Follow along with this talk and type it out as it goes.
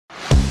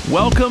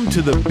Welcome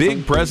to the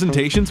Big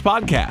Presentations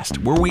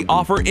Podcast, where we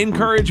offer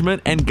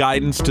encouragement and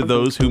guidance to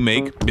those who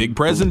make big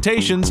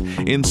presentations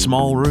in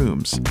small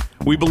rooms.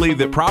 We believe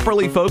that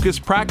properly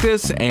focused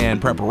practice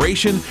and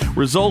preparation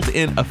result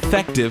in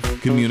effective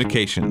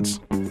communications.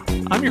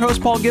 I'm your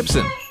host, Paul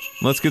Gibson.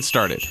 Let's get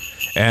started.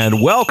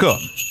 And welcome.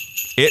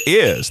 It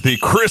is the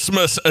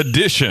Christmas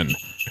edition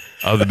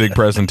of the Big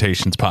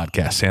Presentations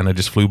Podcast. Santa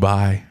just flew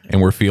by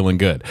and we're feeling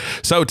good.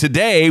 So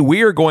today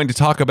we are going to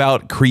talk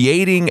about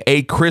creating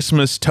a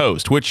Christmas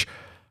toast, which,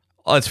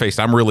 let's face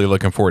it, I'm really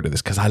looking forward to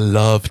this because I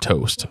love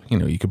toast. You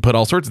know, you can put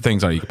all sorts of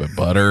things on it. You can put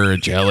butter,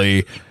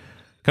 jelly.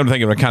 Come to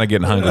think of it, I'm kind of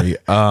getting hungry.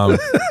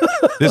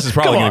 This is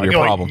probably going to be a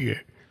problem.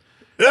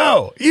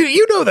 No,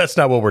 you know that's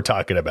not what we're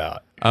talking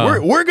about.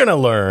 We're going to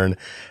learn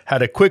how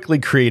to quickly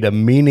create a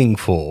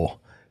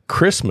meaningful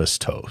Christmas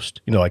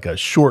toast. You know, like a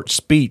short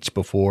speech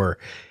before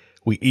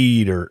we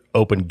eat or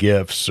open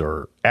gifts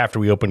or after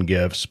we open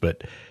gifts.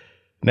 But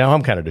now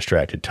I'm kind of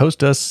distracted. Toast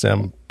does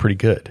sound pretty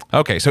good.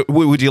 Okay, so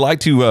would you like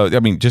to,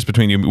 just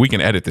between you, we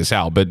can edit this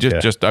out, but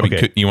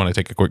okay. You want to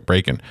take a quick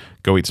break and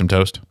go eat some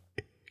toast?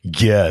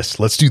 Yes,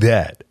 let's do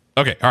that.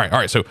 Okay, all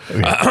right. So,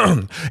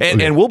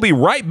 and we'll be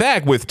right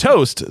back with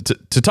toast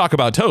to talk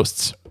about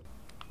toasts.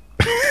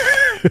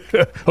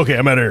 Okay,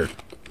 I'm out of here.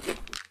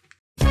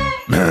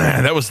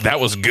 Man, that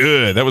was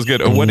good. That was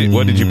good. What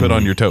did you put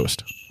on your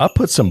toast? I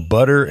put some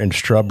butter and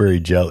strawberry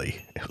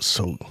jelly. It was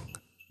so.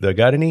 Did I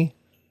got any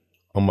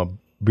on my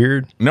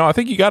beard? No, I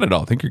think you got it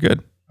all. I think you're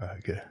good.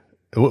 Okay.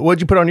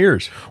 What'd you put on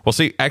yours? Well,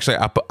 see, actually,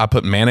 I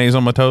put mayonnaise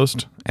on my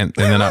toast, and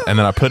then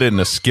I put it in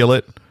a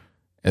skillet,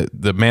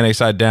 the mayonnaise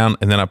side down,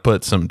 and then I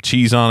put some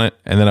cheese on it,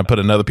 and then I put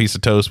another piece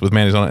of toast with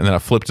mayonnaise on it, and then I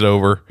flipped it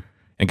over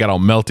and got all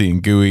melty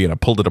and gooey, and I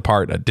pulled it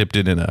apart, and I dipped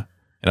it in a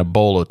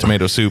bowl of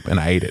tomato soup, and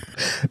I ate it.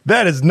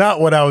 That is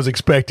not what I was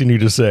expecting you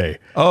to say.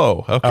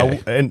 Oh,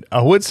 okay.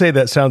 I would say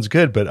that sounds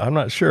good, but I'm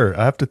not sure.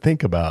 I have to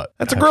think about.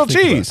 That's a grilled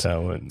cheese. It's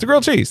a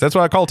grilled cheese. That's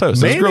what I call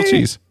toast. It's grilled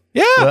cheese.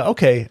 Yeah. Well,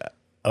 okay.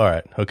 All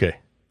right. Okay.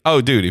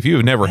 Oh, dude, if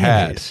you've never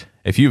had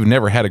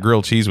a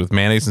grilled cheese with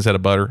mayonnaise instead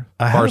of butter,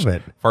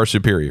 far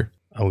superior.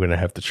 I'm gonna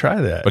have to try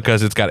that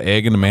because it's got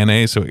egg in the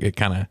mayonnaise, so it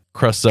kind of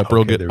crusts up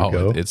real good. There we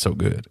go. It's so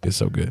good. It's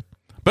so good.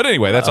 But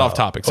anyway, that's off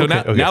topic. So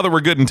now that we're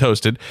good and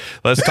toasted,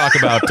 let's talk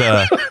about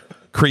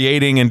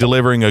creating and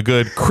delivering a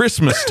good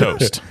Christmas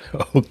toast.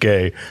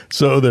 Okay.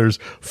 So there's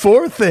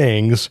 4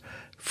 things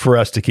for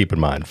us to keep in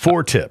mind.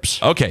 4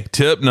 tips. Okay.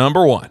 Tip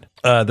number 1.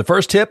 The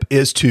first tip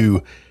is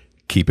to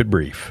keep it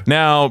brief.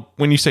 Now,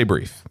 when you say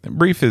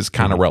brief is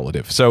kind of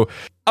relative. So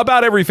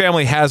about every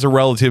family has a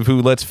relative who,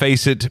 let's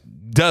face it,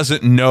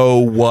 doesn't know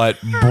what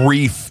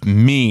brief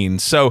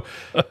means. So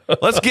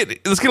let's get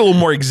a little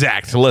more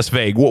exact, less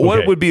vague.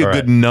 What would be a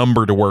good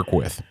number to work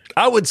with?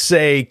 I would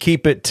say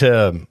keep it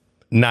to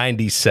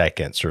 90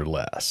 seconds or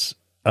less.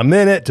 A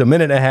minute to a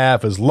minute and a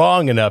half is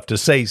long enough to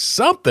say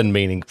something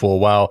meaningful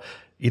while,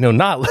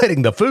 not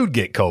letting the food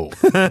get cold.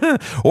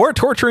 Or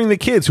torturing the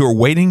kids who are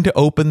waiting to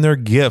open their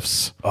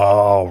gifts.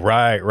 Oh,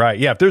 right.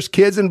 Yeah, if there's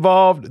kids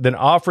involved, then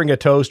offering a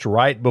toast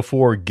right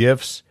before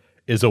gifts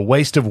is a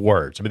waste of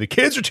words. I mean, the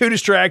kids are too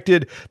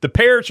distracted. The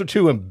parents are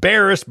too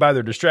embarrassed by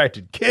their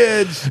distracted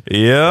kids.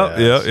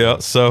 Yeah.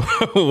 So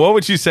what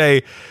would you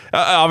say?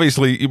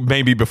 Obviously,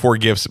 maybe before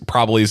gifts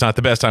probably is not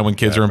the best time when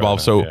kids are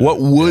involved. So what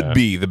would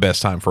be the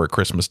best time for a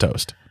Christmas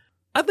toast?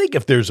 I think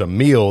if there's a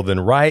meal, then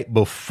right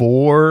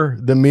before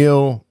the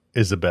meal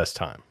is the best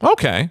time.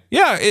 Okay.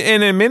 Yeah.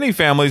 And in many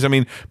families,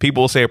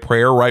 people will say a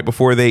prayer right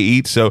before they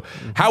eat. So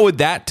how would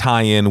that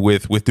tie in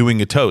with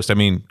doing a toast?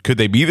 Could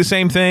they be the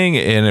same thing?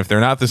 And if they're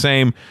not the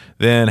same,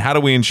 then how do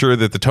we ensure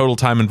that the total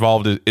time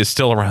involved is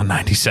still around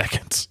 90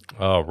 seconds?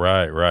 Oh,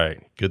 right.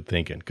 Good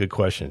thinking. Good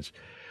questions.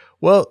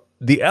 Well,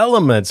 the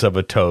elements of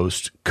a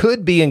toast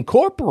could be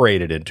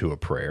incorporated into a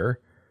prayer,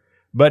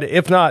 but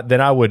if not, then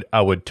I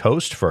would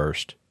toast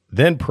first,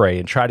 then pray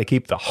and try to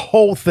keep the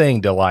whole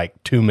thing to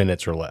like 2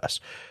 minutes or less.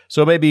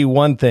 So maybe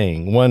one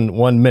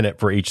minute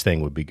for each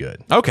thing would be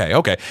good. Okay.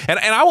 And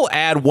I will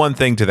add one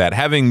thing to that.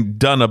 Having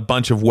done a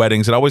bunch of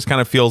weddings, it always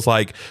kind of feels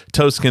like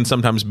toast can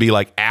sometimes be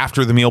like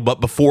after the meal, but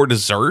before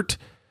dessert.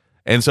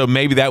 And so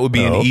maybe that would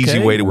be an easy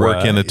way to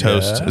work in a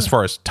toast as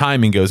far as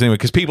timing goes anyway,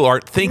 because people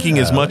aren't thinking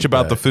as much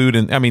about the food.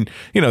 And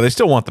they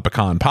still want the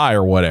pecan pie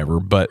or whatever,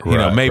 but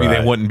maybe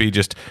they wouldn't be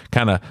just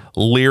kind of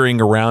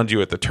leering around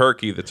you at the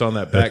turkey that's on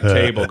that back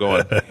table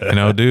going,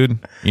 dude,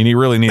 you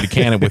really need to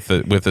can it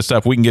with the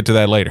stuff. We can get to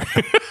that later.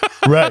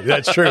 Right.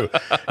 That's true.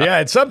 Yeah.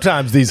 And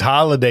sometimes these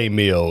holiday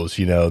meals,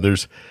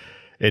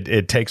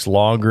 it takes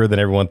longer than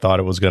everyone thought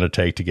it was going to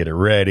take to get it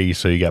ready.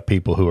 So you got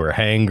people who are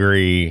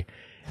hangry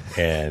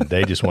and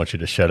they just want you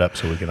to shut up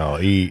so we can all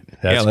eat.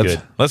 That's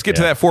good. Let's get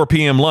to that 4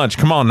 p.m. lunch.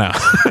 Come on now.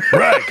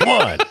 Right. Come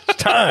on.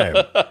 It's time.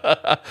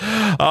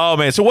 Oh,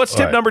 man. So what's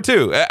tip number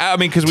 2?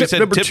 Because we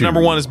said tip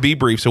number 1 is be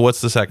brief. So what's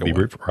the second one?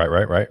 Be brief.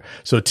 Right.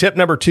 So tip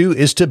number 2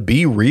 is to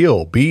be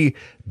real. Be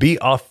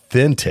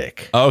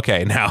authentic.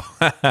 Okay. Now,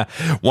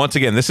 once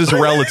again, this is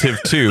relative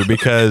too,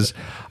 because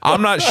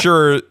I'm not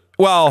sure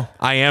Well,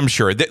 I am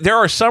sure. There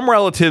are some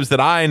relatives that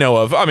I know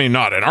of, I mean,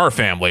 not in our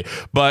family,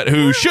 but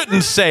who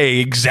shouldn't say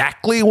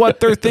exactly what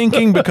they're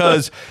thinking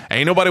because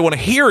ain't nobody want to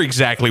hear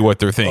exactly what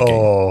they're thinking.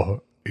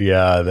 Oh,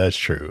 yeah, that's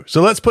true.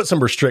 So let's put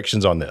some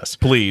restrictions on this.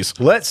 Please.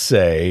 Let's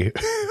say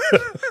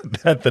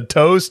that the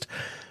toast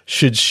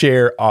should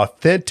share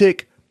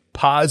authentic,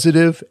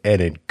 positive, and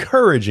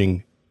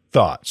encouraging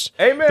thoughts.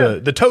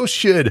 Amen. The toast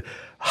should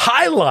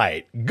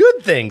highlight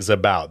good things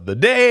about the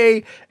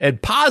day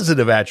and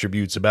positive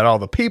attributes about all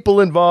the people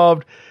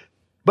involved,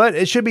 but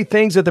it should be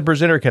things that the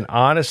presenter can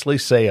honestly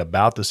say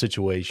about the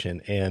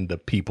situation and the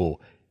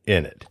people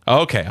in it.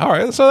 Okay. All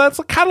right. So that's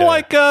kind of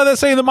like that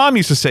saying the mom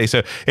used to say.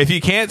 So if you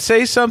can't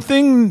say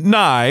something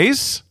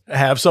nice,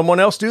 have someone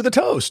else do the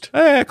toast.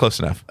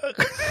 Close enough.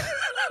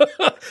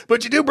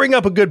 But you do bring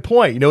up a good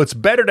point. You know, it's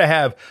better to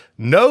have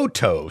no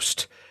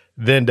toast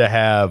than to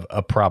have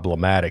a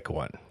problematic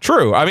one.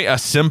 True. I mean, a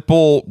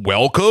simple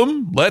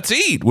welcome, let's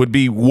eat would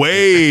be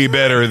way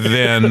better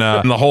than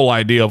the whole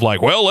idea of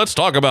like, well, let's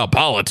talk about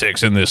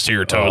politics in this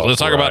here toast. Let's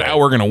talk about how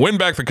we're going to win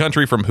back the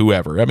country from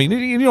whoever. I mean,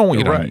 you don't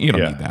need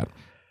that.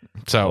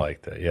 So I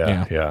like that.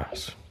 Yeah.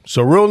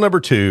 So rule number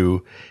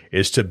 2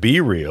 is to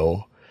be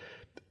real,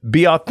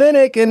 be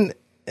authentic,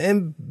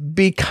 and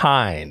be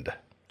kind.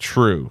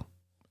 True.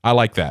 I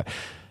like that.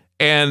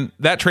 And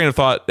that train of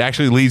thought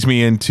actually leads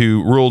me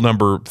into rule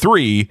number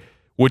 3,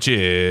 which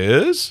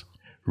is...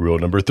 Rule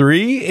number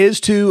 3 is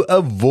to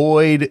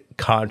avoid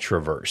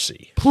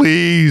controversy.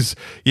 Please.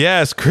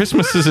 Yes,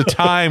 Christmas is a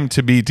time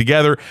to be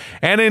together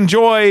and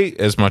enjoy,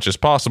 as much as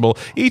possible,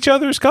 each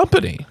other's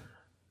company.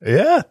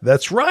 Yeah,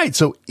 that's right.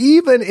 So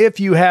even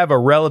if you have a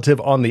relative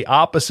on the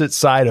opposite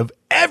side of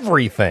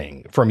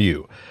everything from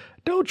you,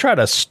 don't try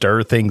to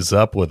stir things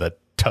up with a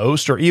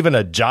toast or even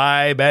a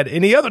jibe at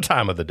any other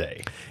time of the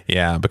day.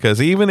 Yeah, because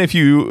even if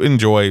you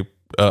enjoy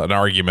an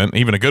argument,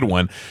 even a good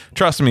one,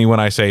 trust me when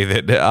I say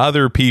that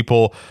other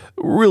people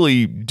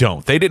really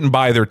don't. They didn't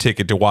buy their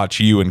ticket to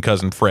watch you and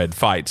Cousin Fred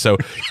fight. So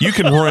you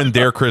can ruin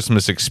their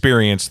Christmas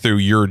experience through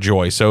your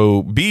joy.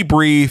 So be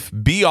brief,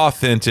 be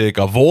authentic,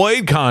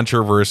 avoid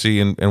controversy,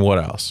 and what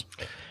else?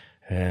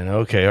 And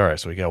okay, all right,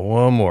 so we got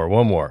one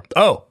more.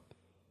 Oh,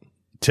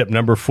 tip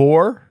number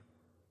 4,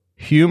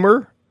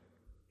 humor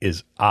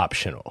is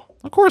optional.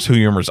 Of course,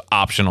 humor is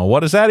optional.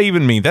 What does that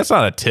even mean? That's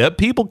not a tip.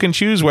 People can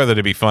choose whether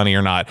to be funny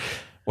or not.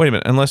 Wait a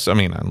minute. Unless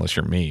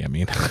you're me. I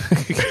mean,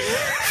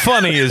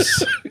 funny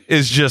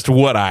is just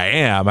what I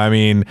am. I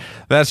mean,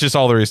 that's just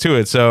all there is to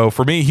it. So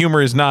for me,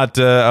 humor is not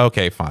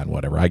okay. Fine,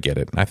 whatever. I get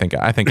it. I think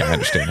I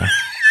understand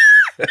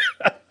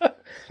now.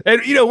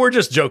 And we're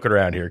just joking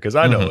around here because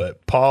I know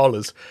that Paul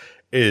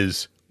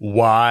is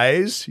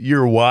wise.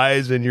 You're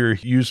wise in your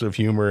use of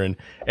humor, and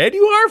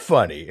you are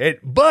funny.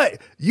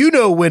 But you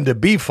know when to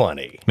be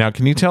funny. Now,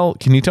 can you tell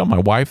my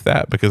wife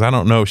that? Because I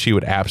don't know if she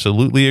would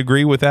absolutely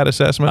agree with that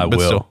assessment. I will.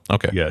 Still,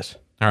 okay. Yes.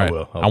 All right. I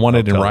will. I want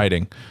it in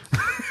writing.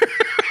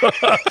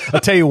 I'll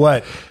tell you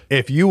what.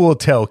 If you will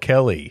tell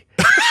Kelly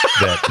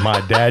that my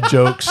dad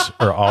jokes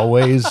are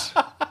always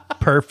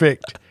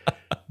perfect,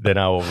 then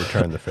I will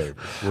return the favor.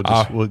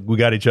 We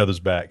got each other's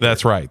back.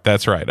 That's right.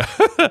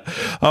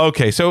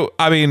 Okay. So,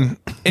 I mean,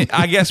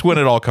 I guess when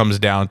it all comes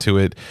down to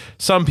it,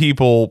 some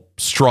people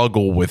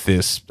struggle with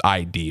this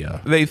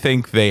idea. They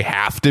think they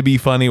have to be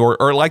funny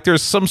or like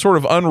there's some sort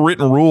of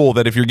unwritten rule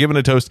that if you're given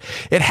a toast,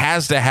 it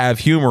has to have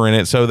humor in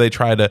it. So they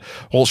try to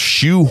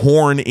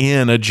shoehorn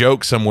in a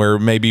joke somewhere,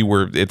 maybe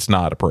where it's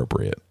not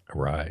appropriate.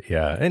 Right.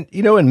 Yeah. And,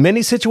 in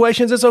many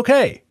situations, it's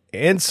okay.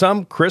 In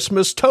some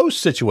Christmas toast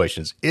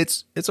situations,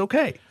 it's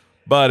okay.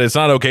 But it's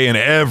not okay in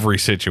every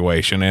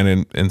situation.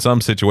 And in some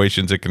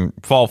situations, it can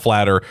fall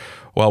flat or,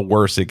 well,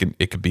 worse, it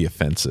could be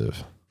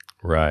offensive.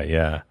 Right,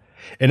 yeah.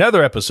 In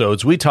other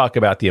episodes, we talk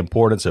about the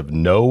importance of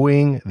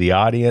knowing the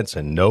audience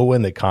and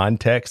knowing the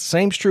context.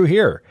 Same's true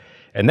here.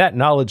 And that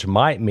knowledge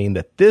might mean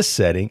that this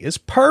setting is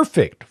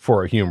perfect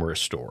for a humorous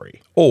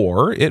story.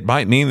 Or it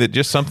might mean that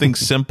just something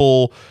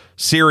simple,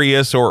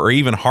 serious, or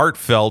even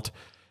heartfelt,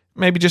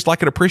 maybe just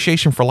like an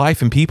appreciation for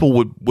life and people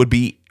would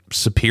be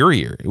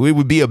superior. It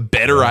would be a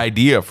better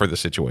idea for the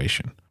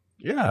situation.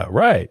 Yeah,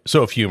 right.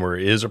 So if humor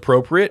is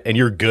appropriate and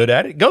you're good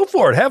at it, go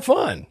for it. Have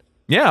fun.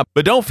 Yeah,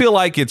 but don't feel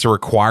like it's a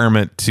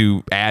requirement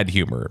to add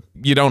humor.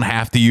 You don't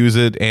have to use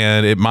it,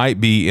 and it might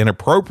be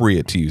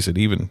inappropriate to use it,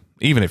 even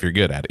if you're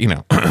good at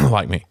it,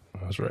 like me.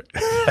 That's right.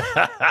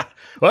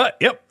 Well,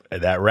 yep.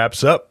 And that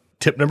wraps up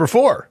tip number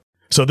 4.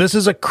 So this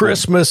is a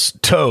Christmas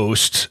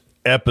toast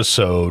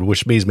episode,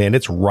 which means, man,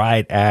 it's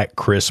right at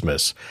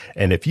Christmas.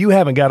 And if you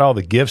haven't got all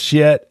the gifts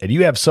yet, and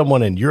you have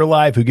someone in your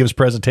life who gives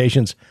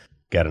presentations,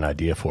 got an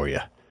idea for you.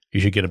 You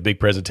should get them big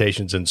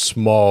presentations in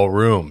small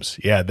rooms.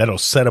 Yeah, that'll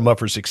set them up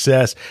for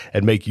success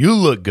and make you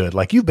look good,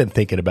 like you've been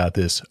thinking about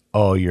this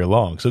all year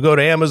long. So go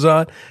to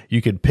Amazon.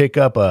 You can pick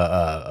up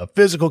a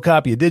physical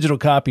copy, a digital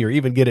copy, or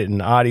even get it in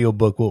an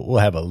audiobook. We'll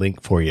have a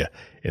link for you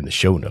in the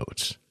show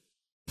notes.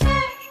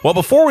 Well,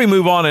 before we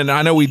move on, and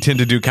I know we tend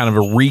to do kind of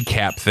a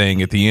recap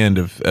thing at the end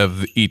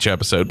of each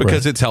episode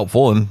because it's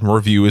helpful and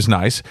review is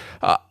nice.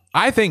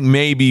 I think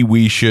maybe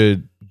we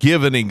should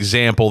give an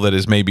example that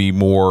is maybe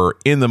more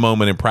in the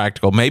moment and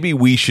practical, maybe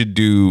we should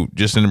do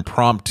just an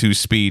impromptu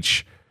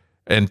speech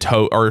and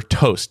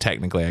toast,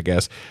 technically, I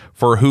guess,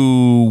 for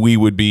who we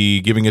would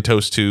be giving a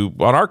toast to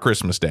on our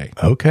Christmas Day.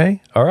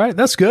 Okay. All right.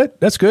 That's good.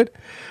 That's good.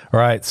 All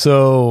right.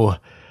 So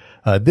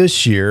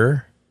this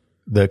year,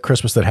 the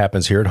Christmas that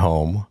happens here at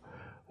home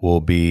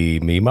will be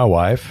me, my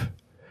wife,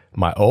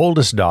 my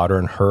oldest daughter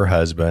and her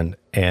husband,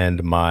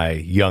 and my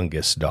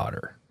youngest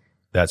daughter.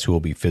 That's who will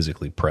be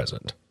physically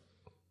present.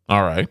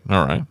 All right.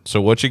 All right.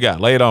 So what you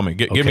got? Lay it on me.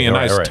 Give me a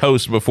nice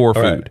toast before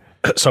food.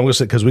 Right. So I'm going to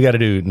say, because we got to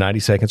do 90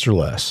 seconds or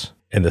less.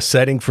 And the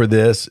setting for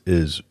this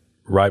is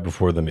right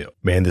before the meal.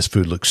 Man, this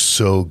food looks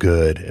so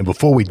good. And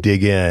before we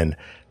dig in,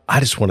 I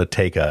just want to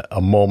take a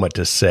moment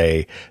to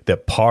say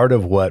that part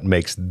of what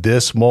makes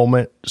this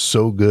moment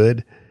so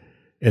good,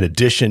 in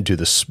addition to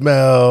the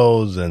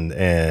smells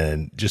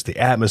and just the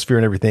atmosphere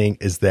and everything,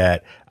 is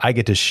that I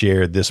get to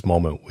share this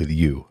moment with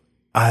you.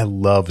 I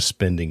love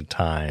spending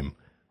time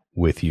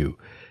with you.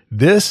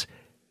 This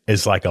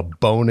is like a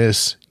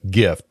bonus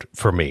gift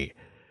for me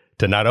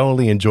to not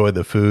only enjoy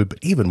the food, but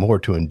even more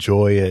to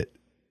enjoy it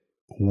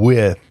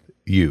with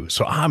you.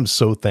 So I'm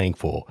so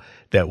thankful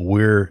that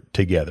we're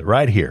together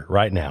right here,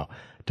 right now,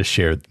 to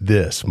share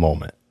this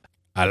moment.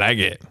 I like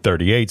it.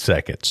 38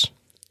 seconds.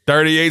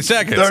 38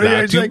 seconds. 38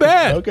 not too seconds.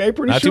 bad. Okay,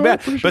 pretty not short. too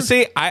bad. Pretty but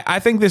see, I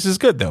think this is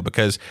good, though,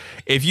 because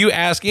if you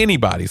ask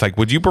anybody, it's like,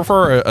 would you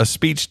prefer a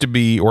speech to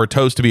be, or a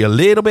toast to be a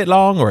little bit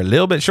long or a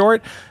little bit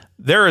short?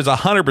 There is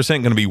 100%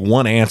 going to be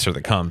one answer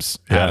that comes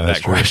out of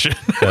that question.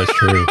 That's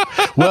true.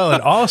 Well,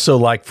 and also,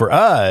 like for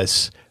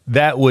us,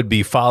 that would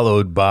be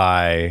followed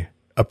by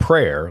a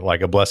prayer,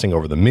 like a blessing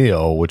over the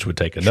meal, which would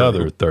take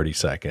another 30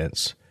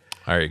 seconds.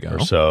 There you go. Or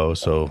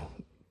so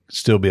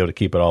still be able to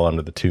keep it all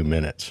under the 2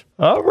 minutes.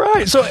 All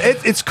right. So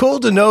it's cool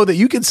to know that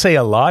you can say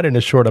a lot in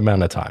a short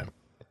amount of time.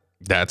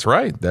 That's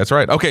right. That's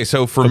right. Okay,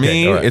 so for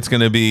me, it's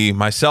going to be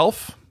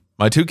myself,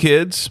 my 2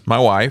 kids, my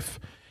wife,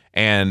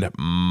 and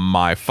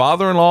my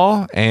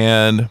father-in-law,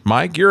 and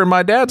Mike, and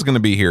my dad's going to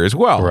be here as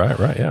well.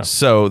 Right, yeah.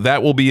 So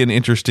that will be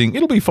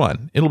it'll be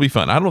fun. It'll be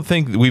fun. I don't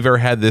think we've ever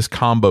had this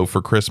combo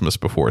for Christmas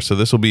before, so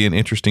this will be an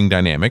interesting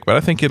dynamic, but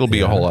I think it'll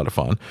be a whole lot of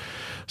fun.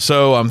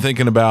 So I'm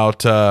thinking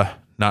about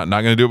not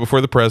going to do it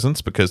before the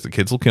presents because the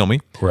kids will kill me.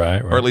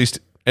 Right. Or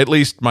at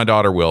least my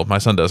daughter will. My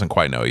son doesn't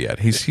quite know yet.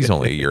 He's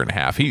only a year and a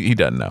half. He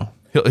doesn't know.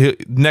 He'll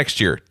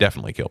next year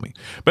definitely kill me.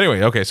 But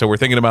anyway, okay, so we're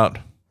thinking about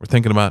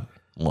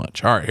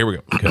lunch. All right, here we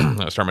go. Okay, I'm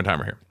gonna start my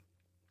timer here.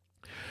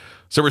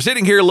 So we're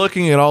sitting here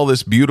looking at all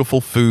this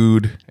beautiful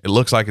food. It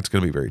looks like it's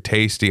going to be very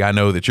tasty. I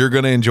know that you're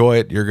going to enjoy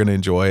it. You're going to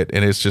enjoy it,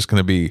 and it's just going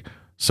to be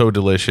so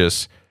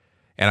delicious.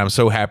 And I'm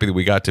so happy that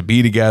we got to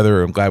be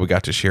together. I'm glad we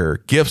got to share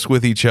gifts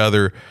with each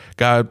other.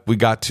 God, we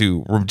got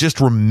to just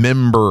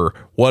remember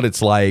what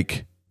it's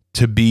like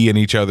to be in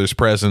each other's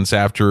presence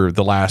after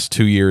the last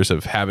 2 years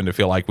of having to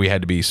feel like we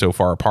had to be so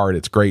far apart.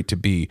 It's great to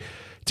be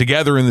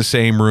together in the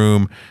same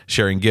room,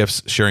 sharing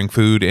gifts, sharing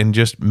food, and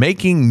just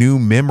making new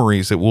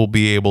memories that we'll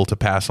be able to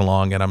pass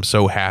along. And I'm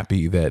so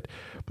happy that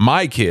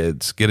my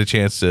kids get a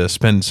chance to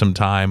spend some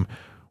time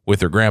with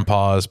their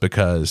grandpas,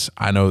 because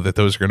I know that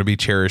those are going to be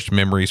cherished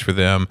memories for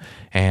them.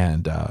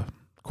 And of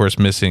course,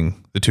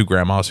 missing the 2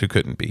 grandmas who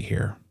couldn't be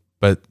here.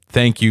 But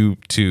thank you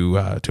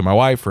to my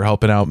wife for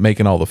helping out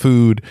making all the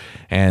food,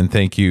 and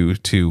thank you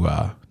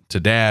to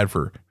Dad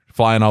for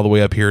flying all the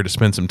way up here to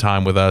spend some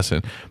time with us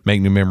and make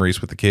new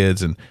memories with the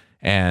kids.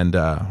 And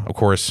of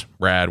course,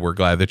 Brad, we're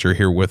glad that you're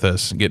here with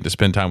us, getting to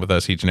spend time with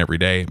us each and every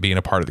day, being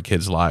a part of the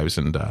kids' lives.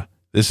 And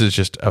this is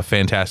just a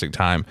fantastic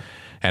time.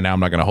 And now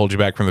I'm not going to hold you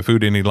back from the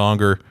food any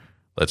longer.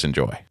 Let's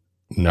enjoy.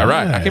 Nice. All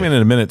right. I came in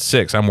at a minute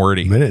 6. I'm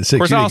wordy. Minute 6. Of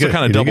course, I also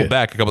kind of doubled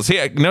back a couple. See,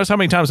 notice how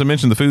many times I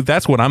mentioned the food?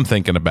 That's what I'm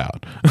thinking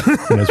about.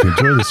 As we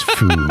enjoy this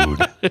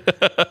food.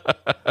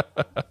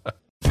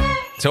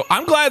 So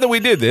I'm glad that we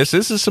did this.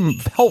 This is some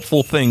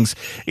helpful things,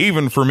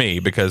 even for me,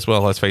 because,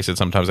 well, let's face it,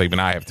 sometimes even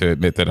I have to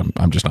admit that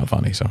I'm just not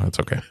funny, so that's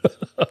okay.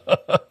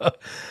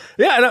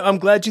 Yeah, and I'm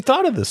glad you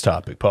thought of this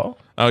topic, Paul.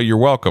 Oh, you're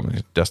welcome.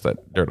 Dust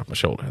that dirt off my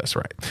shoulder. That's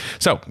right.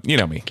 So, you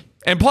know me.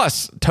 And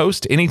plus,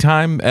 toast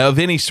anytime of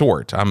any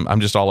sort.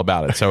 I'm just all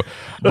about it. So,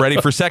 I'm ready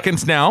for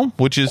seconds now,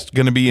 which is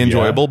going to be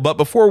enjoyable. Yeah. But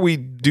before we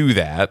do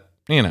that,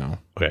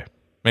 okay,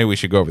 maybe we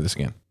should go over this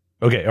again.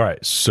 Okay, all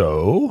right.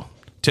 So,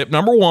 tip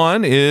number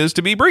 1 is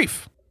to be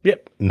brief.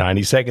 Yep,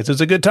 90 seconds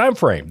is a good time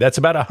frame. That's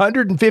about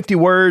 150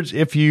 words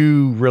if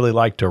you really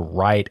like to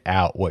write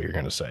out what you're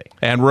going to say.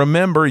 And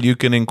remember, you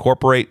can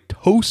incorporate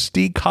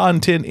toasty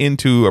content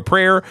into a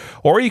prayer,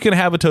 or you can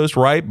have a toast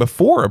right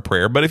before a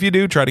prayer. But if you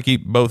do, try to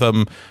keep both of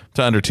them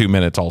to under 2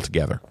 minutes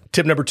altogether.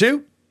 Tip number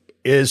 2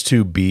 is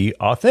to be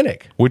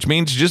authentic. Which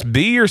means just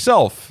be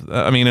yourself.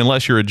 I mean,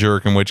 unless you're a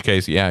jerk, in which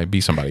case, yeah,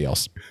 be somebody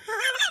else.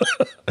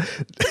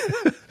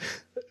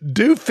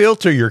 Do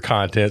filter your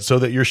content so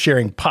that you're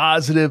sharing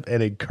positive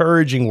and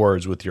encouraging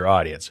words with your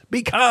audience.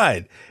 Be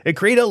kind and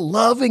create a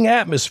loving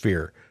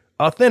atmosphere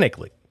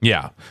authentically.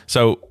 Yeah.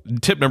 So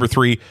tip number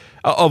 3,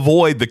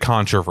 avoid the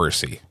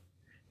controversy.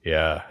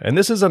 Yeah, and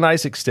this is a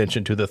nice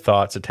extension to the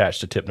thoughts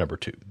attached to tip number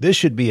 2. This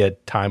should be a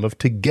time of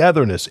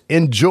togetherness,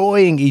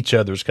 enjoying each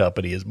other's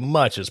company as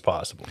much as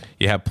possible.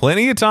 You have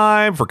plenty of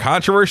time for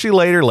controversy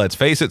later. Let's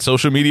face it,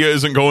 social media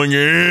isn't going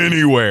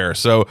anywhere.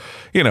 So,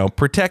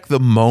 protect the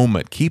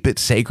moment. Keep it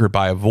sacred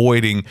by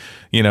avoiding,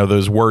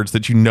 those words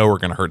that are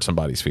going to hurt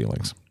somebody's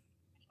feelings.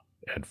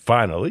 And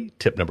finally,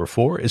 tip number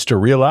 4 is to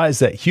realize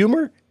that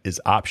humor is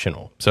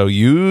optional. So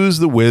use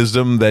the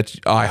wisdom that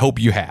I hope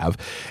you have.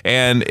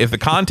 And if the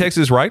context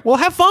is right, well,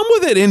 have fun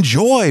with it.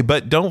 Enjoy,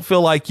 but don't feel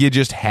like you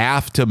just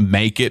have to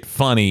make it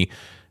funny.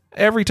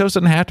 Every toast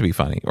doesn't have to be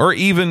funny, or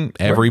even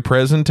every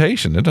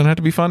presentation. It doesn't have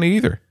to be funny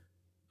either.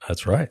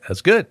 That's right.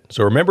 That's good.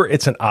 So remember,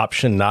 it's an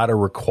option, not a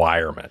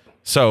requirement.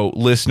 So,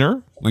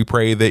 listener, we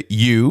pray that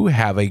you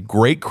have a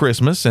great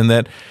Christmas and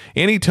that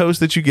any toast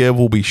that you give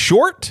will be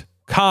short,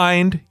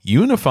 kind,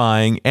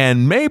 unifying,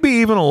 and maybe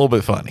even a little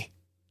bit funny.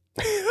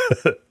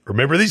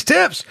 Remember these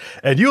tips,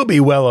 and you'll be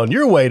well on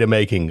your way to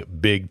making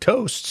big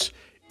toasts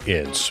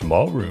in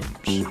small rooms.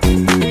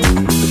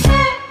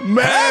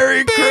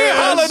 Merry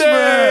Christmas!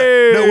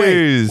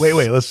 Holidays! No,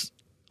 wait.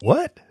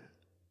 What?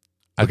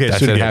 Okay, I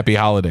said happy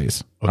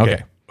holidays.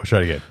 Okay. We'll try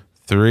it again.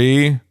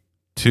 3,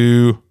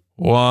 2,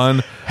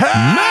 1.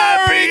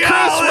 Merry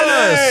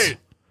Christmas!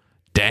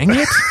 Dang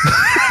it.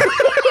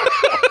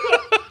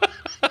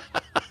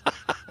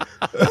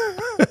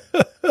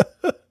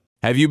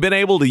 Have you been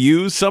able to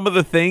use some of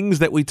the things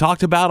that we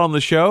talked about on the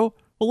show?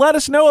 Well, let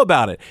us know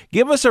about it.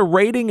 Give us a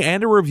rating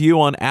and a review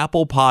on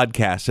Apple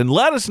Podcasts, and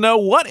let us know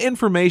what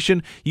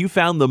information you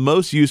found the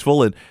most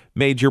useful and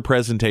made your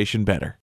presentation better.